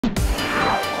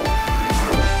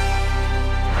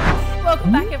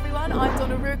Welcome back, everyone. I'm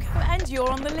Donna Rucco, and you're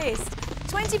on the list.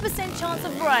 20% chance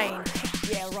of rain.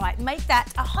 Yeah, right. Make that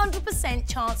 100%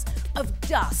 chance of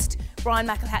dust. Brian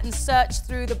McElhatton searched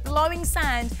through the blowing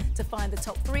sand to find the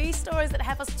top 3 stories that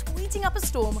have us tweeting up a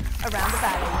storm around the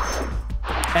valley.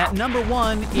 At number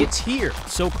 1, it's here,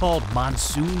 so-called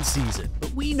monsoon season.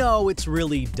 But we know it's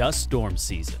really dust storm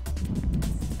season.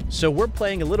 So we're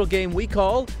playing a little game we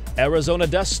call Arizona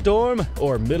Dust Storm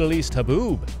or Middle East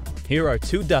Haboob. Here are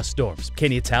 2 dust storms.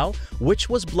 Can you tell which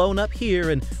was blown up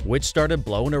here and which started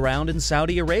blowing around in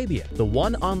Saudi Arabia? The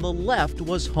one on the left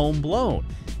was home blown.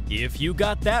 If you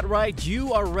got that right,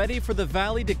 you are ready for the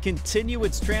valley to continue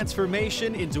its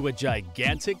transformation into a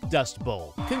gigantic dust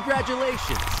bowl.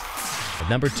 Congratulations! At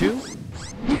number 2,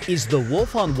 is the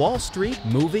Wolf on Wall Street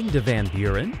moving to Van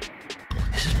Buren?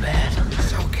 This is bad.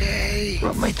 It's okay.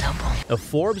 Rub my temple. A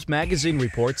Forbes magazine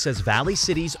report says Valley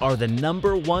cities are the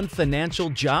 #1 financial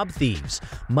job thieves.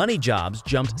 Money jobs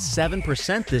jumped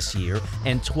 7% this year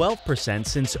and 12%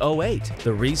 since 2008.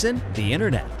 The reason? The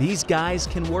internet. These guys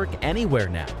can work anywhere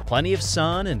now. Plenty of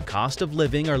sun and cost of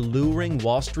living are luring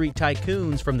Wall Street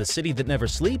tycoons from the city that never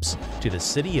sleeps to the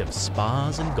city of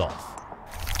spas and golf.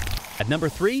 At number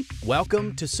 3,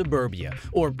 welcome to suburbia,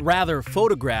 or rather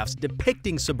photographs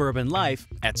depicting suburban life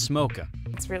at Smoka.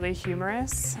 It's really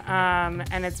humorous,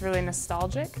 and it's really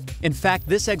nostalgic. In fact,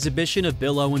 this exhibition of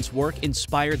Bill Owen's work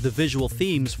inspired the visual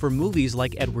themes for movies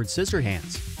like Edward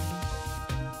Scissorhands.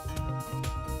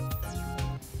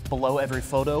 Below every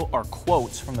photo are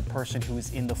quotes from the person who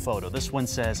is in the photo. This one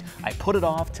says, "I put it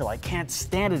off till I can't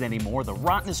stand it anymore. The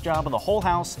rottenest job in the whole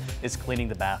house is cleaning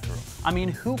the bathroom." I mean,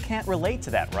 who can't relate to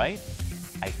that, right?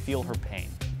 I feel her pain.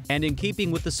 And in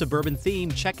keeping with the suburban theme,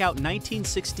 check out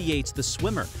 1968's The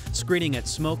Swimmer, screening at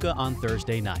Smoka on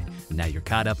Thursday night. Now you're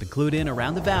caught up and clued in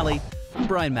around the valley. I'm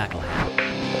Brian McElhatton.